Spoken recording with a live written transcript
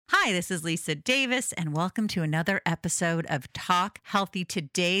Hi, this is Lisa Davis, and welcome to another episode of Talk Healthy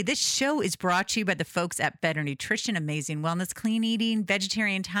Today. This show is brought to you by the folks at Better Nutrition, Amazing Wellness, Clean Eating,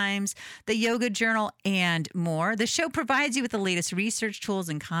 Vegetarian Times, the Yoga Journal, and more. The show provides you with the latest research tools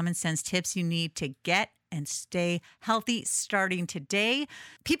and common sense tips you need to get and stay healthy starting today.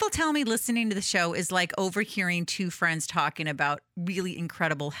 People tell me listening to the show is like overhearing two friends talking about really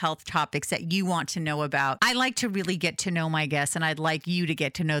incredible health topics that you want to know about. I like to really get to know my guests, and I'd like you to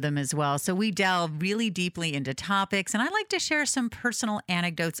get to know them as well. So we delve really deeply into topics, and I like to share some personal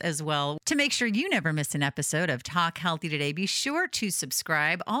anecdotes as well. To make sure you never miss an episode of Talk Healthy Today, be sure to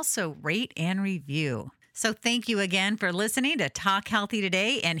subscribe, also rate and review. So thank you again for listening to Talk Healthy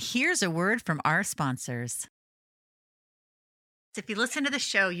Today, and here's a word from our sponsors. If you listen to the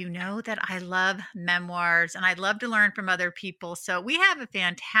show, you know that I love memoirs and I love to learn from other people. So we have a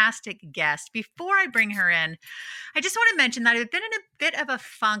fantastic guest. Before I bring her in, I just want to mention that I've been in a bit of a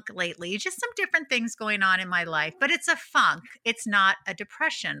funk lately, just some different things going on in my life, but it's a funk. It's not a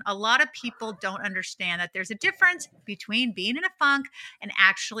depression. A lot of people don't understand that there's a difference between being in a funk and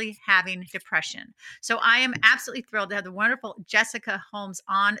actually having depression. So I am absolutely thrilled to have the wonderful Jessica Holmes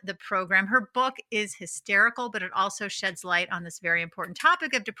on the program. Her book is hysterical, but it also sheds light on this very important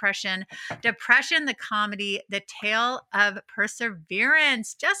topic of depression. Depression, the comedy, the tale of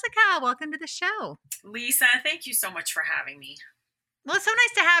perseverance. Jessica, welcome to the show. Lisa, thank you so much for having me. Well, it's so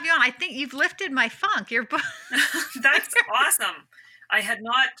nice to have you on. I think you've lifted my funk. Your book. That's awesome. I had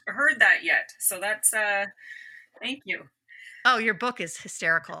not heard that yet. So that's, thank you. Oh, your book is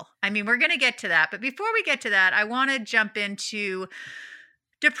hysterical. I mean, we're going to get to that. But before we get to that, I want to jump into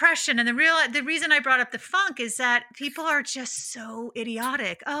depression. And the reason I brought up the funk is that people are just so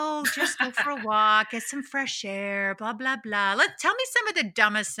idiotic. Oh, just go for a walk, get some fresh air, blah, blah, blah. Tell me some of the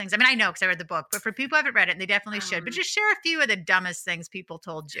dumbest things. I mean, I know because I read the book, but for people who haven't read it, and they definitely should, but just share a few of the dumbest things people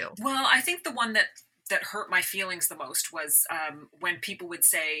told you. Well, I think the one that hurt my feelings the most was when people would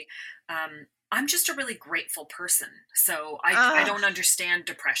say, I'm just a really grateful person. So I don't understand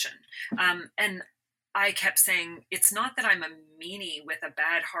depression. And I kept saying, it's not that I'm a meanie with a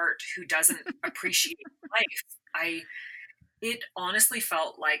bad heart who doesn't appreciate life. It honestly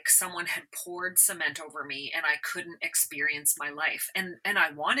felt like someone had poured cement over me and I couldn't experience my life. And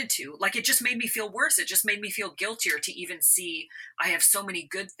I wanted to. Like, it just made me feel worse. It just made me feel guiltier to even see I have so many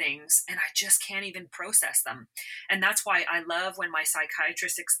good things and I just can't even process them. And that's why I love when my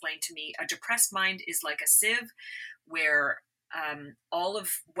psychiatrist explained to me, a depressed mind is like a sieve where all of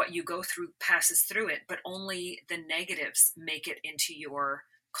what you go through passes through it, but only the negatives make it into your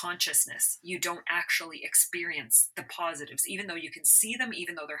consciousness. You don't actually experience the positives. Even though you can see them,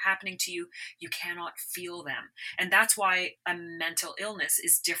 even though they're happening to you, you cannot feel them. And that's why a mental illness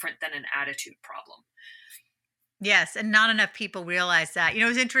is different than an attitude problem. Yes, and not enough people realize that. You know, it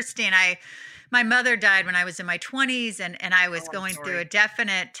was interesting. My mother died when I was in my 20s, and I was going through a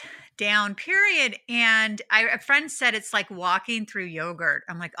definite down period. And a friend said it's like walking through yogurt.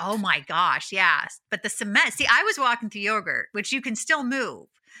 I'm like, oh my gosh, yes. But the cement, see, I was walking through yogurt, which you can still move,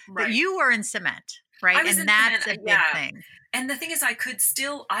 Right. but you were in cement, right? And that's a big thing. And the thing is,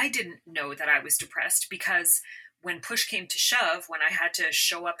 I didn't know that I was depressed because when push came to shove, when I had to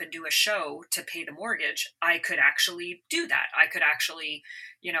show up and do a show to pay the mortgage, I could actually do that. I could actually,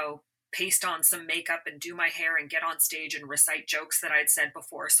 paste on some makeup and do my hair and get on stage and recite jokes that I'd said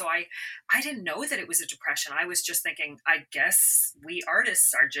before. So I didn't know that it was a depression. I was just thinking, I guess we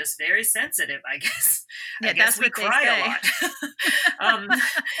artists are just very sensitive. I guess that's we what cry a lot.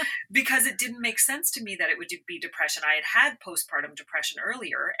 Because it didn't make sense to me that it would be depression. I had postpartum depression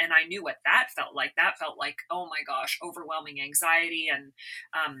earlier and I knew what that felt like. That felt like, oh my gosh, overwhelming anxiety and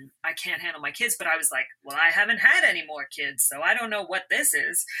I can't handle my kids. But I was like, well, I haven't had any more kids, so I don't know what this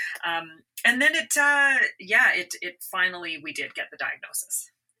is. And then it finally, we did get the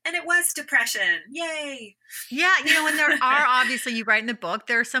diagnosis. And it was depression. Yay. Yeah. And there are, obviously, you write in the book,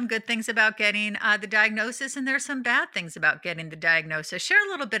 there are some good things about getting the diagnosis and there's some bad things about getting the diagnosis. Share a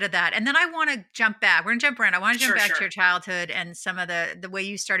little bit of that. And then I want to jump back. We're going to jump around. I want to jump back to your childhood and some of the way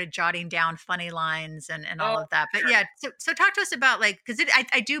you started jotting down funny lines and all of that. But yeah, so talk to us about because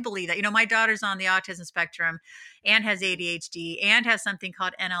I do believe that, my daughter's on the autism spectrum and has ADHD and has something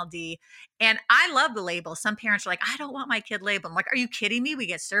called NLD. And I love the label. Some parents are like, I don't want my kid labeled. I'm like, are you kidding me? We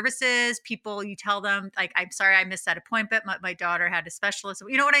get services. People, you tell them, like, I'm sorry, I missed that appointment. My daughter had a specialist.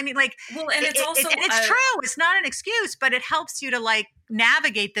 You know what I mean? Like, well, and it's true. It's not an excuse, but it helps you to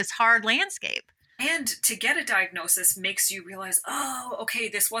navigate this hard landscape. And to get a diagnosis makes you realize, oh, okay,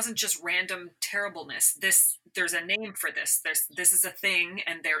 this wasn't just random terribleness. There's a name for this. This is a thing,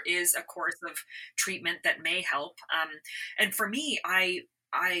 and there is a course of treatment that may help. And for me, I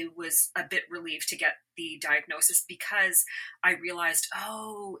I was a bit relieved to get the diagnosis, because I realized,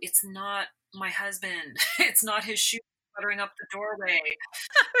 oh, it's not my husband. It's not his shoe cluttering up the doorway.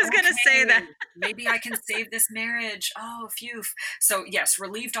 I was going to say Okay, that. maybe I can save this marriage. Oh, phew. So yes,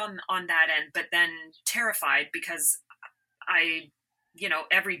 relieved on that end, but then terrified, because I,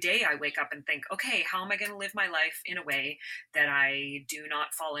 every day I wake up and think, okay, how am I going to live my life in a way that I do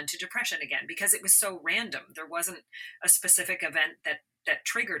not fall into depression again? Because it was so random. There wasn't a specific event that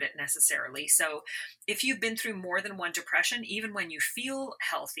triggered it necessarily. So if you've been through more than one depression, even when you feel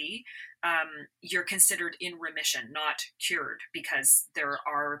healthy, you're considered in remission, not cured, because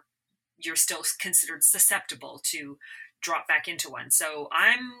you're still considered susceptible to drop back into one. So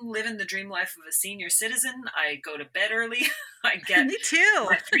I'm living the dream life of a senior citizen. I go to bed early. I get Me too.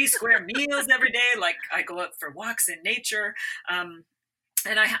 my 3 square meals every day. Like, I go out for walks in nature.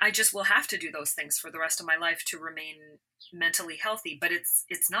 And I just will have to do those things for the rest of my life to remain mentally healthy. But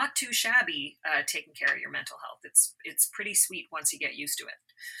it's not too shabby, taking care of your mental health. It's pretty sweet once you get used to it.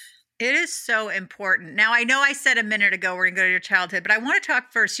 It is so important. Now, I know I said a minute ago we're going to go to your childhood, but I want to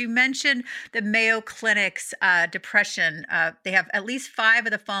talk first. You mentioned the Mayo Clinic's depression. They have at least 5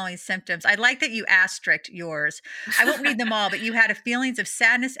 of the following symptoms. I like that you asterisked yours. I won't read them all, but you had feelings of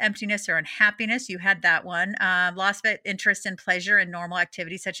sadness, emptiness, or unhappiness. You had that one. Loss of interest in pleasure and normal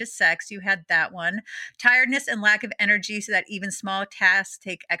activities such as sex. You had that one. Tiredness and lack of energy so that even small tasks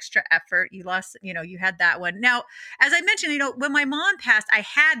take extra effort. You had that one. Now, as I mentioned, when my mom passed, I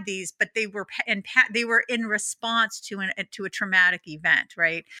had these, but they were in response to a traumatic event,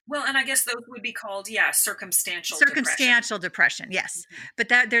 right? Well, and I guess those would be called, circumstantial Depression, yes. Mm-hmm.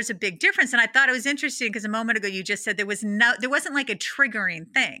 But there's a big difference, and I thought it was interesting because a moment ago you just said there wasn't like a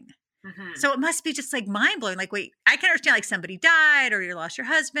triggering thing. Mm-hmm. So it must be just like mind blowing. Like, wait, I can understand like somebody died or you lost your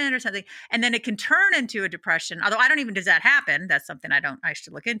husband or something, and then it can turn into a depression. Although does that happen? That's something I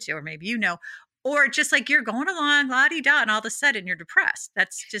should look into, or maybe or just like you're going along, la-di-da, and all of a sudden you're depressed.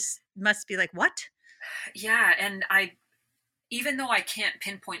 That's just must be like, what? Yeah, and even though I can't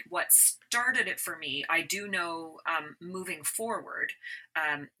pinpoint what started it for me, I do know, moving forward,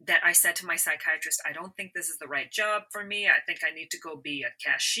 that I said to my psychiatrist, I don't think this is the right job for me. I think I need to go be a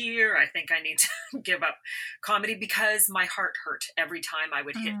cashier. I think I need to give up comedy, because my heart hurt every time I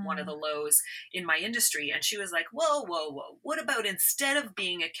would hit one of the lows in my industry. And she was like, whoa, whoa, whoa. What about instead of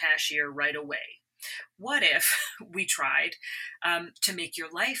being a cashier right away? What if we tried, to make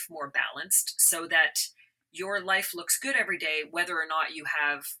your life more balanced so that your life looks good every day, whether or not you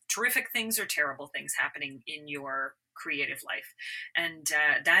have terrific things or terrible things happening in your creative life? And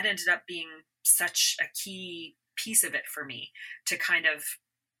that ended up being such a key piece of it for me, to kind of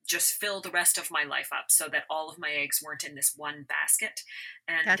just fill the rest of my life up so that all of my eggs weren't in this one basket.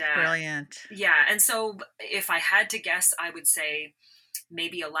 And that's brilliant. Yeah. And so if I had to guess, I would say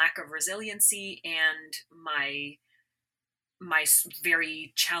maybe a lack of resiliency, and my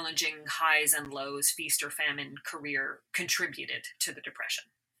very challenging highs and lows, feast or famine career contributed to the depression.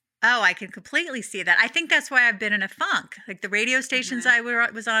 Oh, I can completely see that. I think that's why I've been in a funk. Like the radio stations I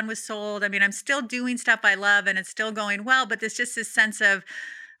was on was sold. I mean, I'm still doing stuff I love and it's still going well, but there's just this sense of,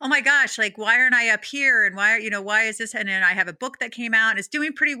 oh my gosh, like, why aren't I up here? And why is this? And then I have a book that came out and it's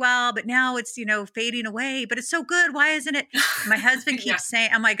doing pretty well, but now it's, fading away, but it's so good. Why isn't it? My husband keeps saying,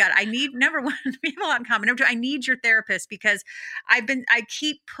 oh my God, I need, number one, we have a lot in common. Number two, I need your therapist, because I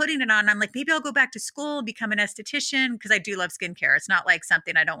keep putting it on. I'm like, maybe I'll go back to school and become an esthetician, because I do love skincare. It's not like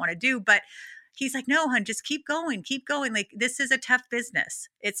something I don't want to do, but he's like, no, hon, just keep going, keep going. Like, this is a tough business.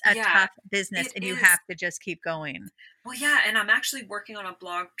 It's a tough business, and you have to just keep going. Well, yeah. And I'm actually working on a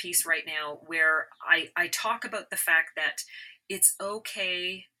blog piece right now where I talk about the fact that it's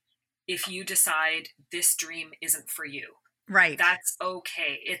okay if you decide this dream isn't for you. Right. That's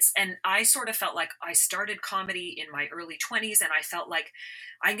okay. And I sort of felt like I started comedy in my early 20s, and I felt like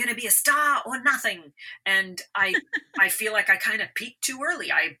I'm going to be a star or nothing. And I feel like I kind of peaked too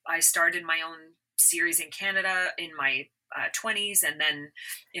early. I started my own series in Canada in my 20s, and then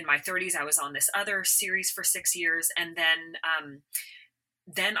in my 30s I was on this other series for 6 years, and then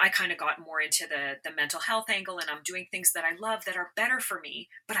I kind of got more into the mental health angle, and I'm doing things that I love that are better for me,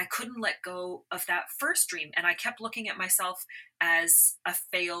 but I couldn't let go of that first dream. And I kept looking at myself as a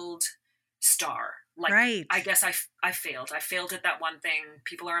failed star. Like, right. I guess I failed. I failed at that one thing.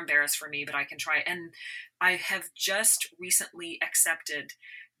 People are embarrassed for me, but I can try. And I have just recently accepted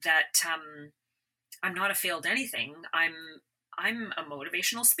that, I'm not a failed anything. I'm a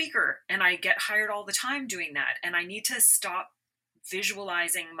motivational speaker, and I get hired all the time doing that. And I need to stop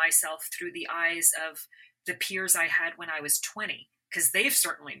visualizing myself through the eyes of the peers I had when I was 20. because they've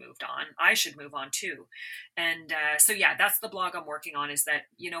certainly moved on. I should move on too. And so, yeah, that's the blog I'm working on, is that,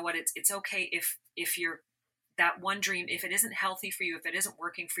 you know what, it's okay if you're that one dream, if it isn't healthy for you, if it isn't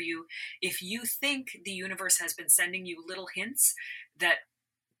working for you, if you think the universe has been sending you little hints that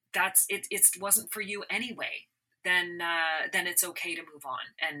it wasn't for you anyway, then it's okay to move on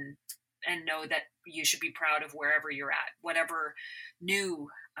and know that you should be proud of wherever you're at, whatever new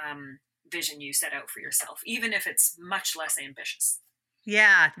vision you set out for yourself, even if it's much less ambitious.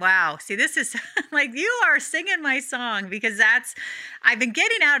 Yeah. Wow. See, this is like you are singing my song, because I've been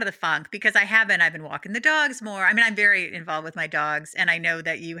getting out of the funk because I've been walking the dogs more. I mean, I'm very involved with my dogs, and I know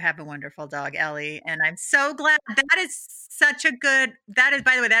that you have a wonderful dog, Ellie, and I'm so glad. That is,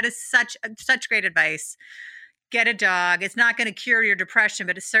 by the way, that is such great advice. Get a dog. It's not going to cure your depression,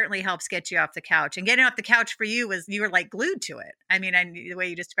 but it certainly helps get you off the couch. And getting off the couch for you was, you were like glued to it. I mean, the way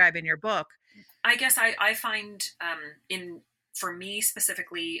you describe in your book. I guess I find for me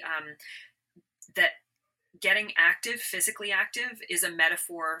specifically, that getting active, physically active, is a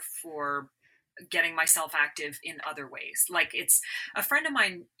metaphor for getting myself active in other ways. Like, it's a friend of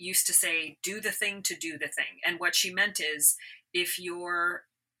mine used to say, do the thing to do the thing. And what she meant is, if you're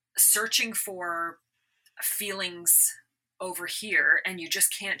searching for feelings over here and you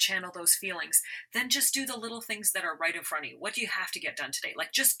just can't channel those feelings, then just do the little things that are right in front of you. What do you have to get done today?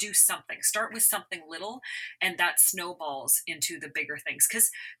 Like, just do something. Start with something little, and that snowballs into the bigger things. Because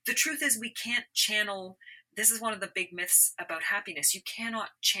the truth is, we can't channel. This is one of the big myths about happiness. You cannot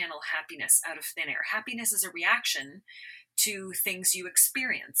channel happiness out of thin air. Happiness is a reaction to things you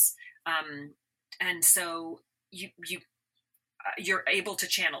experience. And so you're able to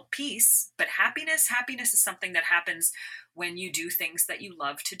channel peace, but happiness is something that happens when you do things that you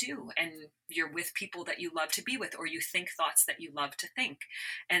love to do, and you're with people that you love to be with, or you think thoughts that you love to think.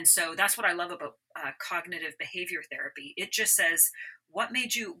 And so that's what I love about cognitive behavior therapy. It just says,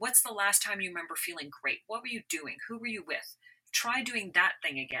 what's the last time you remember feeling great? What were you doing? Who were you with? Try doing that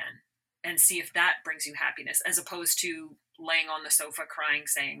thing again and see if that brings you happiness, as opposed to laying on the sofa crying,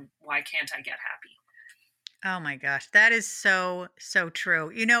 saying, why can't I get happy? Oh my gosh, that is so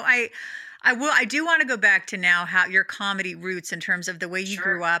true. You know, I do want to go back to now how your comedy roots, in terms of the way you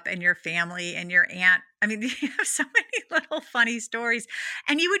grew Sure. up and your family and your aunt. I mean, you have so many little funny stories,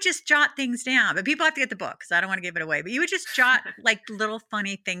 and you would just jot things down. But people have to get the book, because I don't want to give it away. But you would just jot like little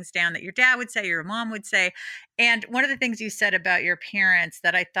funny things down that your dad would say, your mom would say. And one of the things you said about your parents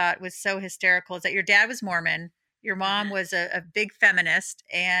that I thought was so hysterical is that your dad was Mormon. Your mom Mhm. was a big feminist.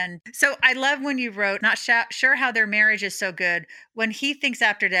 And so I love when you wrote, not sure how their marriage is so good. When he thinks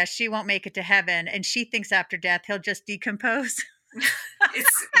after death, she won't make it to heaven. And she thinks after death, he'll just decompose.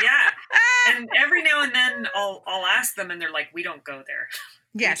 It's, yeah. And every now and then I'll ask them, and they're like, we don't go there.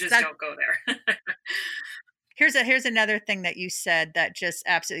 We Yes, just don't go there. here's another thing that you said that just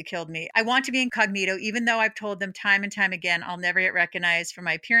absolutely killed me. I want to be incognito, even though I've told them time and time again I'll never get recognized for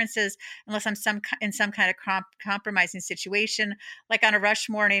my appearances unless I'm in some kind of compromising situation, like on a rush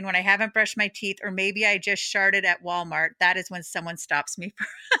morning when I haven't brushed my teeth, or maybe I just sharted at Walmart. That is when someone stops me for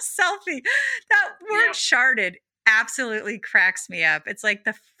a selfie. That word Yeah. sharted absolutely cracks me up. It's like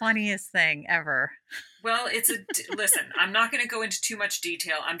the funniest thing ever. Well, listen, I'm not going to go into too much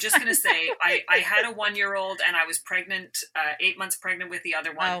detail. I'm just going to say I had a 1-year-old, and I was pregnant, 8 months pregnant with the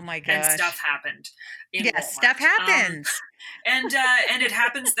other one, Oh my and gosh. stuff happened in Yes, stuff Walmart. happens. And it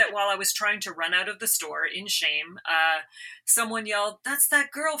happens that while I was trying to run out of the store in shame, someone yelled, "That's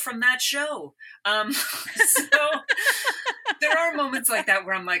that girl from that show." So there are moments like that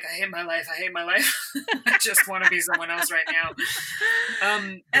where I'm like, I hate my life. I hate my life. I just want to be someone else right now.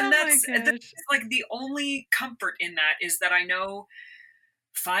 And Oh my that's gosh. like the only comfort in that is that I know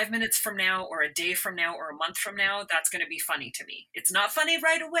 5 minutes from now, or a day from now, or a month from now, that's going to be funny to me. It's not funny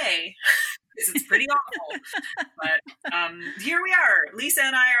right away because it's pretty awful. But here we are. Lisa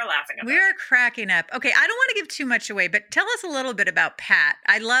and I are laughing about We're it. cracking up. Okay, I don't want to give too much away, but tell us a little bit about Pat.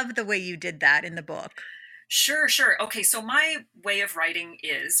 I love the way you did that in the book. Sure, sure. Okay, so my way of writing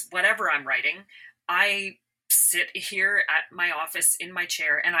is, whatever I'm writing, I sit here at my office in my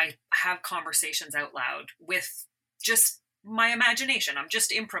chair, and I have conversations out loud with just my imagination. I'm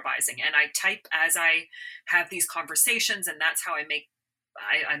just improvising, and I type as I have these conversations, and that's how I make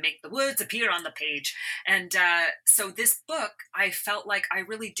the words appear on the page. And so this book, I felt like I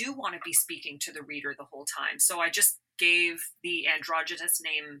really do want to be speaking to the reader the whole time. So I just gave the androgynous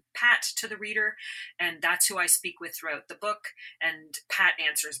name Pat to the reader, and that's who I speak with throughout the book. And Pat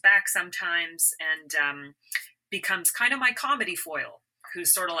answers back sometimes, and becomes kind of my comedy foil.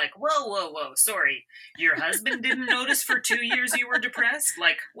 who's sort of like, whoa, whoa, whoa, sorry, your husband didn't notice for 2 years you were depressed?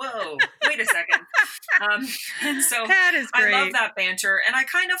 Like, whoa, wait a second. And so Pat is great. I love that banter, and I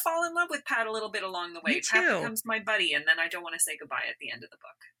kind of fall in love with Pat a little bit along the way. Me too. Pat becomes my buddy, and then I don't want to say goodbye at the end of the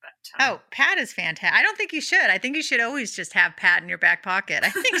book. But Pat is fantastic. I don't think you should. I think you should always just have Pat in your back pocket. I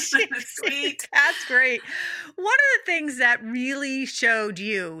think sweet. Pat's great. One of the things that really showed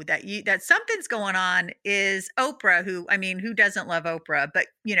you that something's going on is Oprah, who doesn't love Oprah, but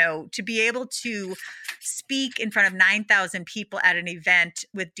to be able to speak in front of 9,000 people at an event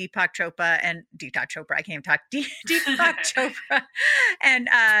with Deepak Chopra, I can't even talk, Deepak Chopra, and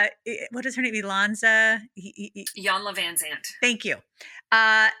what is her name? Iyanla Van Zandt. Thank you.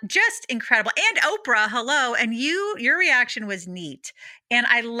 Just incredible. And Oprah, hello. And your reaction was neat. And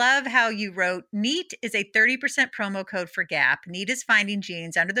I love how you wrote, NEAT is a 30% promo code for Gap. NEAT is finding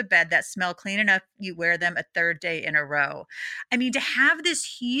jeans under the bed that smell clean enough you wear them a third day in a row. To have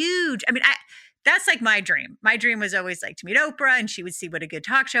this huge, that's like my dream. My dream was always like to meet Oprah, and she would see what a good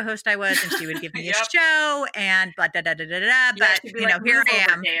talk show host I was, and she would give me a show, and blah, da, da, da, da, da. But, here I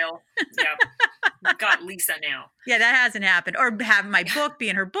am. We've got Lisa now. Yeah, that hasn't happened. Or have my book be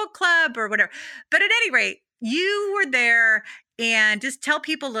in her book club or whatever. But at any rate, you were there, and just tell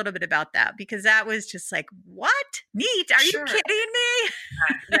people a little bit about that, because that was just like, what? Neat. Are you kidding me?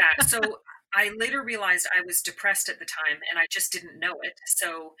 Yeah. So I later realized I was depressed at the time, and I just didn't know it.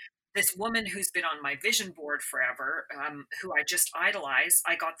 So this woman who's been on my vision board forever, who I just idolize,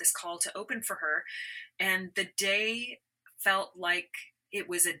 I got this call to open for her. And the day felt like it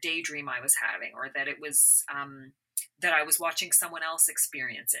was a daydream I was having, or that it was, that I was watching someone else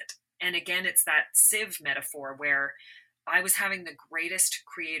experience it. And again, it's that sieve metaphor where I was having the greatest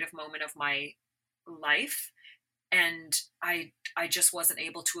creative moment of my life, and I just wasn't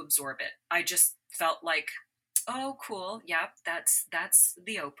able to absorb it. I just felt like, oh, cool. Yep. That's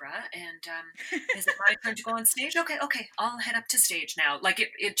the Oprah. And is it my turn to go on stage? Okay. I'll head up to stage now. Like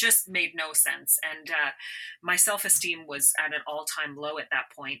it just made no sense. And my self-esteem was at an all-time low at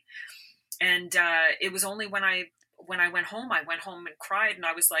that point. And it was only when I went home and cried, and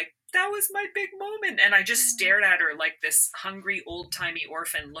I was like, that was my big moment. And I just stared at her like this hungry old-timey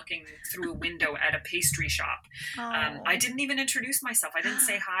orphan looking through a window at a pastry shop. I didn't even introduce myself. I didn't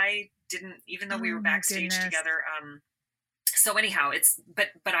say hi, even though we were backstage together. So anyhow, but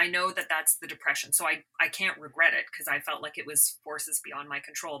I know that that's the depression. So I can't regret it, because I felt like it was forces beyond my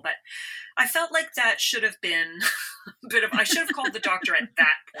control. But I felt like that should have been I should have called the doctor at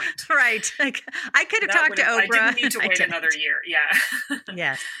that point. Right. Like I could have talked to Oprah. I didn't need to wait another year. Yeah.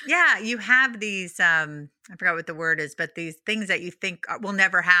 Yes. Yeah. You have these, I forgot what the word is, but these things that you think will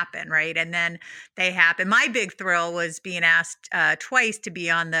never happen. Right. And then they happen. My big thrill was being asked twice to be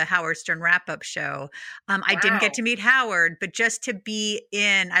on the Howard Stern wrap-up show. Wow. I didn't get to meet Howard, but just to be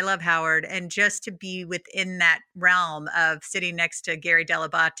I love Howard, and just to be within that realm of sitting next to Gary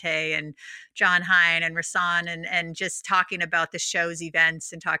Delabate and John Hine and Rasan, and just talking about the show's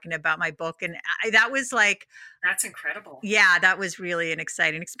events and talking about my book. And that was like, that's incredible. Yeah, that was really an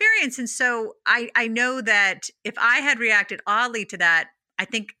exciting experience. And so I know that if I had reacted oddly to that, I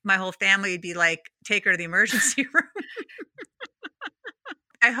think my whole family would be like, take her to the emergency room.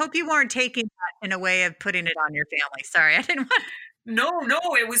 I hope you weren't taking that in a way of putting it on your family. Sorry, I didn't want. No,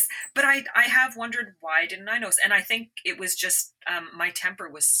 it was, but I have wondered, why didn't I notice? And I think it was just, my temper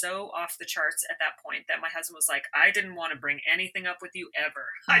was so off the charts at that point that my husband was like, I didn't want to bring anything up with you ever.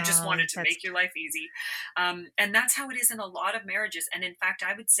 I just wanted to make your life easy. And that's how it is in a lot of marriages. And in fact,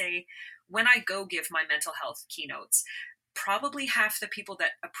 I would say when I go give my mental health keynotes, probably half the people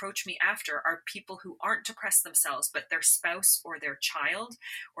that approach me after are people who aren't depressed themselves, but their spouse or their child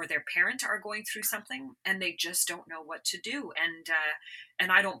or their parent are going through something, and they just don't know what to do. And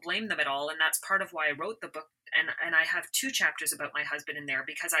I don't blame them at all. And that's part of why I wrote the book. And I have 2 chapters about my husband in there,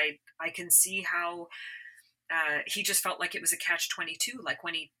 because I can see how he just felt like it was a catch-22. Like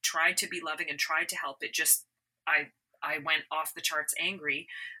when he tried to be loving and tried to help, it just, I went off the charts angry.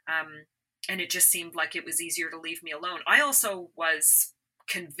 And it just seemed like it was easier to leave me alone. I also was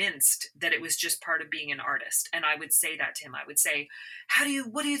convinced that it was just part of being an artist. And I would say that to him. I would say,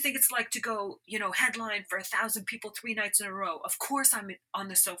 what do you think it's like to go, headline for 1,000 people 3 nights in a row? Of course I'm on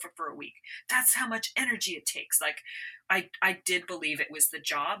the sofa for a week. That's how much energy it takes. Like I did believe it was the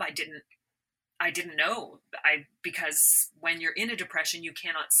job. I didn't know. Because when you're in a depression, you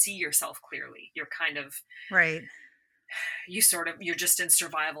cannot see yourself clearly. You're kind of right. You're just in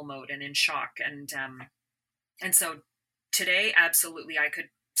survival mode and in shock. And so today, absolutely, I could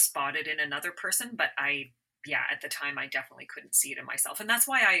spot it in another person, but at the time I definitely couldn't see it in myself. And that's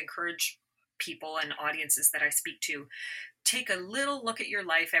why I encourage people and audiences that I speak to take a little look at your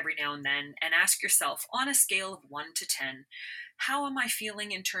life every now and then and ask yourself, on a scale of 1 to 10, how am I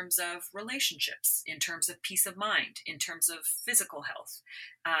feeling in terms of relationships, in terms of peace of mind, in terms of physical health?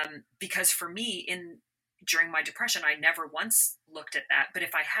 Because for me, during my depression, I never once looked at that. But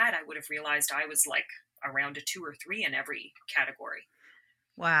if I had, I would have realized I was like around a 2 or 3 in every category.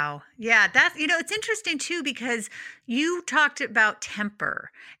 Wow. Yeah, that's, it's interesting too because you talked about temper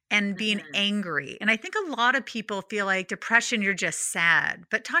and being Hmm. angry. And I think a lot of people feel like depression, you're just sad.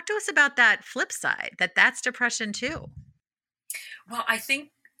 But talk to us about that flip side, that's depression too. Well, I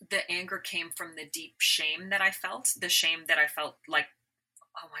think the anger came from the deep shame that I felt, the shame that I felt like,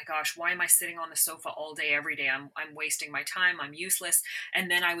 oh my gosh, why am I sitting on the sofa all day, every day? I'm wasting my time. I'm useless. And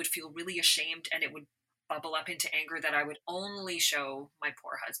then I would feel really ashamed, and it would bubble up into anger that I would only show my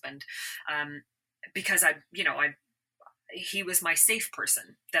poor husband, um, because he was my safe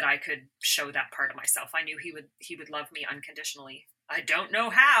person that I could show that part of myself. I knew he would love me unconditionally. I don't know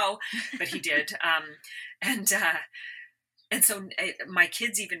how, but he did. And and so my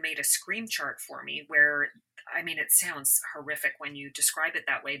kids even made a scream chart for me where, I mean, it sounds horrific when you describe it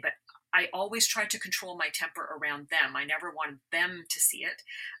that way, but I always tried to control my temper around them. I never wanted them to see it.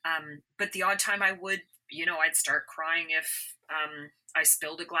 But the odd time I would, I'd start crying if I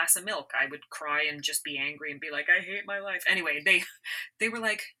spilled a glass of milk. I would cry and just be angry and be like, I hate my life. Anyway, they were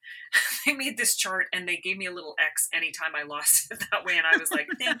like, they made this chart and they gave me a little X anytime I lost it that way. And I was like,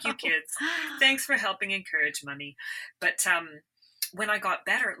 thank you, kids. Thanks for helping encourage mommy. But when I got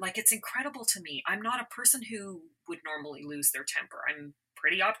better, like, it's incredible to me. I'm not a person who would normally lose their temper. I'm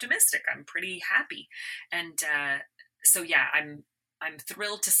pretty optimistic. I'm pretty happy. And so, yeah, I'm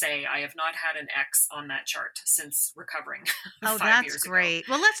thrilled to say I have not had an X on that chart since recovering Oh, 5 years that's ago. great.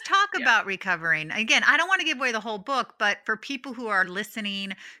 Well, let's talk Yeah. about recovering. Again, I don't want to give away the whole book, but for people who are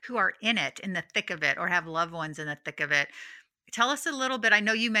listening, who are in it, in the thick of it, or have loved ones in the thick of it, tell us a little bit. I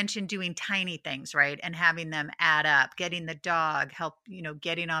know you mentioned doing tiny things, right? And having them add up, getting the dog, help,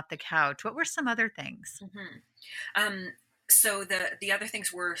 getting off the couch. What were some other things? Hmm. Um, so the other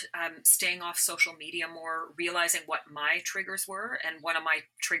things were staying off social media more, realizing what my triggers were, and one of my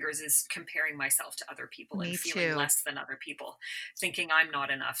triggers is comparing myself to other people and Me feeling too. less than other people, thinking I'm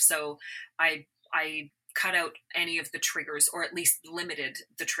not enough. So I cut out any of the triggers, or at least limited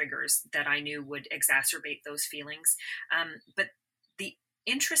the triggers that I knew would exacerbate those feelings. But the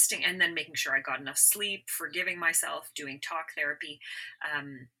interesting, and then making sure I got enough sleep, forgiving myself, doing talk therapy.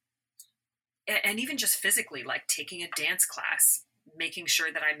 Um, and even just physically, like taking a dance class, making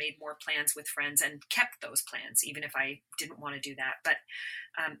sure that I made more plans with friends and kept those plans even if I didn't want to do that. But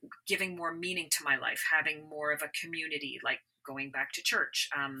giving more meaning to my life, having more of a community, like going back to church,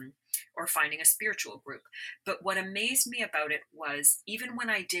 or finding a spiritual group. But what amazed me about it was, even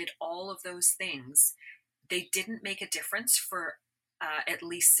when I did all of those things, they didn't make a difference for at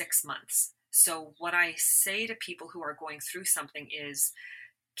least 6 months. So what I say to people who are going through something is,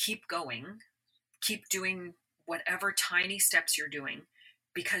 keep going, keep doing whatever tiny steps you're doing,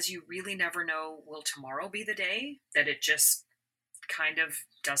 because you really never know, will tomorrow be the day that it just kind of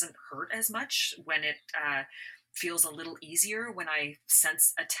doesn't hurt as much, when it feels a little easier, when I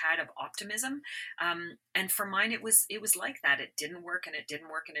sense a tad of optimism. And for mine, it was like that. It didn't work, and it didn't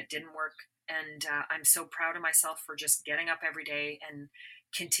work, and it didn't work. And I'm so proud of myself for just getting up every day and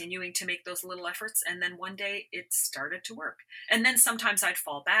continuing to make those little efforts. And then one day it started to work. And then sometimes I'd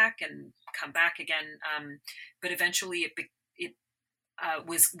fall back and come back again. But eventually it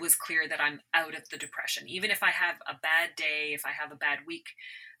was clear that I'm out of the depression. Even if I have a bad day, if I have a bad week,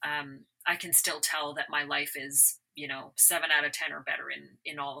 I can still tell that my life is, 7 out of 10 or better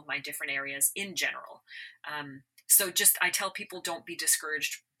in all of my different areas in general. So just, I tell people, don't be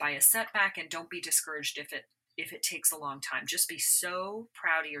discouraged by a setback, and don't be discouraged if it takes a long time. Just be so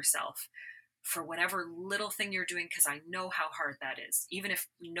proud of yourself for whatever little thing you're doing, because I know how hard that is. Even if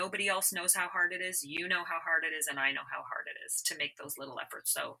nobody else knows how hard it is, you know how hard it is, and I know how hard it is to make those little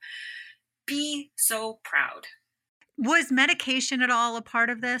efforts. So be so proud. Was medication at all a part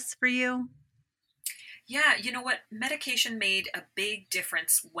of this for you? Yeah, you know what? Medication made a big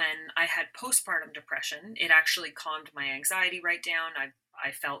difference when I had postpartum depression. It actually calmed my anxiety right down.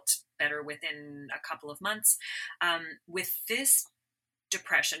 I felt better within a couple of months. With this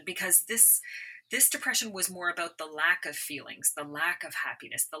depression, because this depression was more about the lack of feelings, the lack of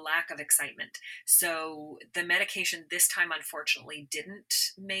happiness, the lack of excitement. So the medication this time, unfortunately, didn't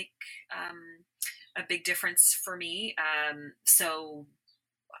make a big difference for me. So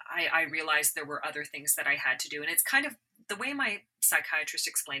I realized there were other things that I had to do. And it's kind of the way my psychiatrist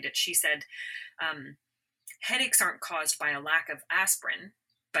explained it. She said, headaches aren't caused by a lack of aspirin.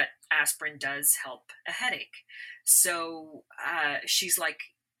 but aspirin does help a headache. So she's like,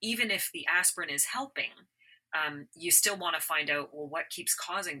 even if the aspirin is helping, you still want to find out, well, what keeps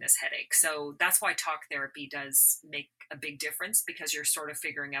causing this headache? So that's why talk therapy does make a big difference, because you're sort of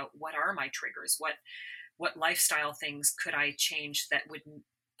figuring out, what are my triggers? What lifestyle things could I change that would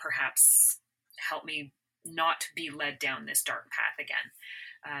perhaps help me not be led down this dark path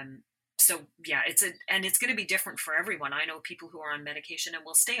again? So yeah, it's going to be different for everyone. I know people who are on medication and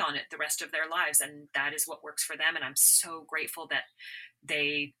will stay on it the rest of their lives, and that is what works for them. And I'm so grateful that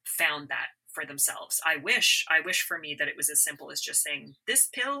they found that for themselves. I wish for me that it was as simple as just saying this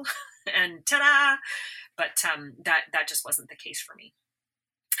pill and ta-da, but that just wasn't the case for me.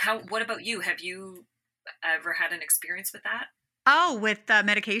 What about you? Have you ever had an experience with that? Oh, with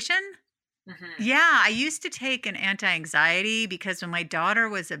medication? Mm-hmm. Yeah, I used to take an anti-anxiety because when my daughter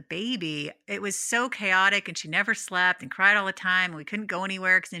was a baby, it was so chaotic and she never slept and cried all the time. And we couldn't go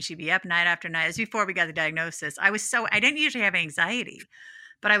anywhere because then she'd be up night after night. As before we got the diagnosis, I didn't usually have anxiety,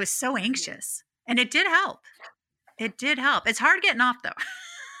 but I was so anxious, and it did help. It did help. It's hard getting off though.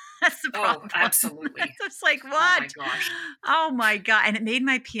 That's the problem. Oh, absolutely. It's like, what? Oh my gosh. Oh my God. And it made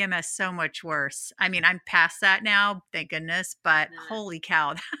my PMS so much worse. I mean, I'm past that now, thank goodness, but holy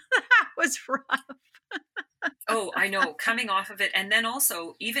cow, that was rough. Oh, I know. Coming off of it. And then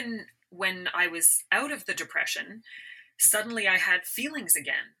also, even when I was out of the depression, suddenly I had feelings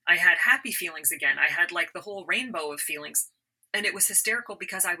again. I had happy feelings again. I had like the whole rainbow of feelings. And it was hysterical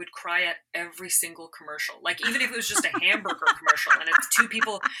because I would cry at every single commercial. Like, even if it was just a hamburger commercial and it's two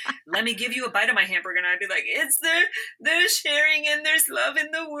people, let me give you a bite of my hamburger. And I'd be like, there's sharing and there's love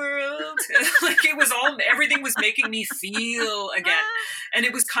in the world. Like, everything was making me feel again. And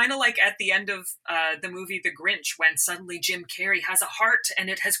it was kind of like at the end of the movie The Grinch, when suddenly Jim Carrey has a heart and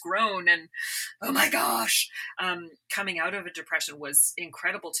it has grown. And oh my gosh, coming out of a depression was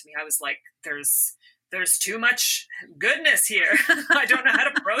incredible to me. I was like, there's too much goodness here. I don't know how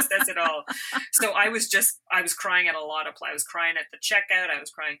to process it all. So I was crying at a lot of I was crying at the checkout. I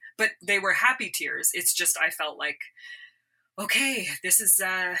was crying, but they were happy tears. It's just, I felt like, okay, this is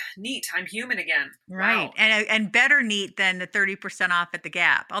neat. I'm human again. Right. Wow. And better neat than the 30% off at the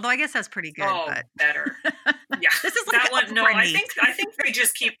Gap. Although I guess that's pretty good. Oh, but better. Yeah. This is like that one. No, I think they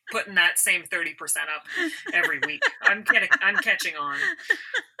just keep putting that same 30% up every week. I'm catching on.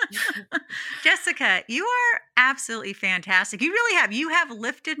 Jessica, you are absolutely fantastic. You have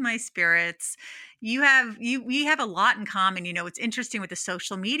lifted my spirits. We have a lot in common. You know, it's interesting with the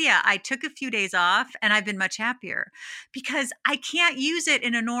social media. I took a few days off and I've been much happier because I can't use it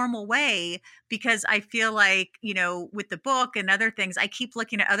in a normal way, because I feel like, you know, with the book and other things, I keep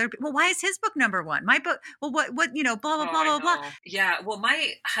looking at well, why is his book number one? My book, well, what, you know, blah, blah, blah, blah, blah. Yeah. Well,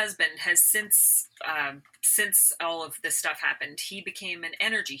 my husband has since all of this stuff happened, he became an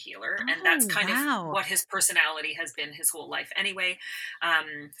energy healer. And that's kind of what his personality has been his whole life anyway,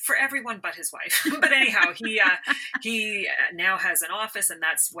 for everyone but his wife. But anyhow, he now has an office, and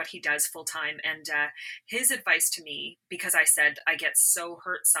that's what he does full time. And his advice to me, because I said I get so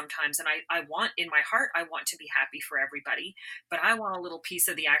hurt sometimes, and I want, in my heart, I want to be happy for everybody, but I want a little piece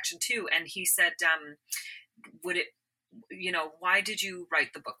of the action too. And he said, why did you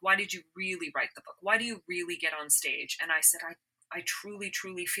write the book? Why did you really write the book? Why do you really get on stage? And I said, I truly,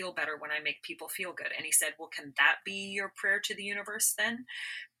 truly feel better when I make people feel good. And he said, well, can that be your prayer to the universe then?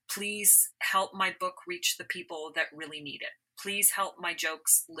 Please help my book reach the people that really need it. Please help my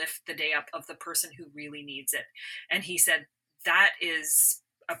jokes lift the day up of the person who really needs it. And he said, that is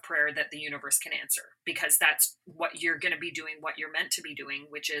a prayer that the universe can answer, because that's what you're going to be doing, what you're meant to be doing,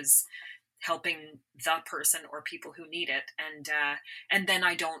 which is helping the person or people who need it. And then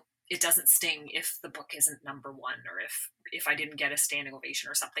it doesn't sting if the book isn't number one, or if I didn't get a standing ovation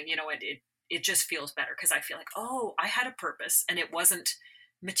or something. You know, it just feels better, because I feel like, oh, I had a purpose, and it wasn't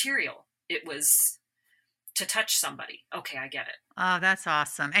material. It was to touch somebody. Okay, I get it. Oh, that's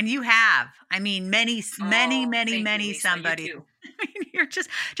awesome. And you have, I mean, many somebody. I mean, you're just,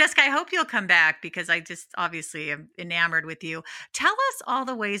 Jessica, I hope you'll come back, because I just obviously am enamored with you. Tell us all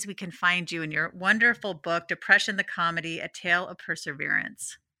the ways we can find you in your wonderful book, Depression the Comedy, A Tale of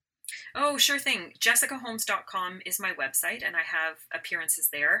Perseverance. Oh, sure thing. JessicaHolmes.com is my website, and I have appearances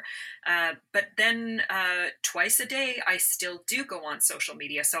there. But then twice a day, I still do go on social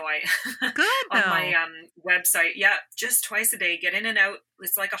media. So I, good on my website, yeah, just twice a day, get in and out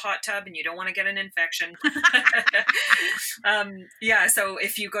it's like a hot tub and you don't want to get an infection. So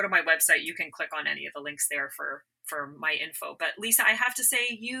if you go to my website, you can click on any of the links there for my info. But Lisa, I have to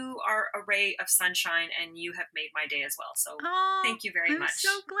say, you are a ray of sunshine and you have made my day as well. So thank you very much. I'm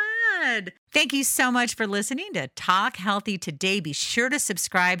so glad. Thank you so much for listening to Talk Healthy Today. Be sure to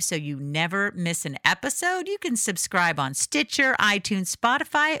subscribe so you never miss an episode. You can subscribe on Stitcher, iTunes,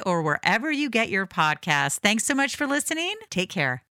 Spotify, or wherever you get your podcasts. Thanks so much for listening. Take care.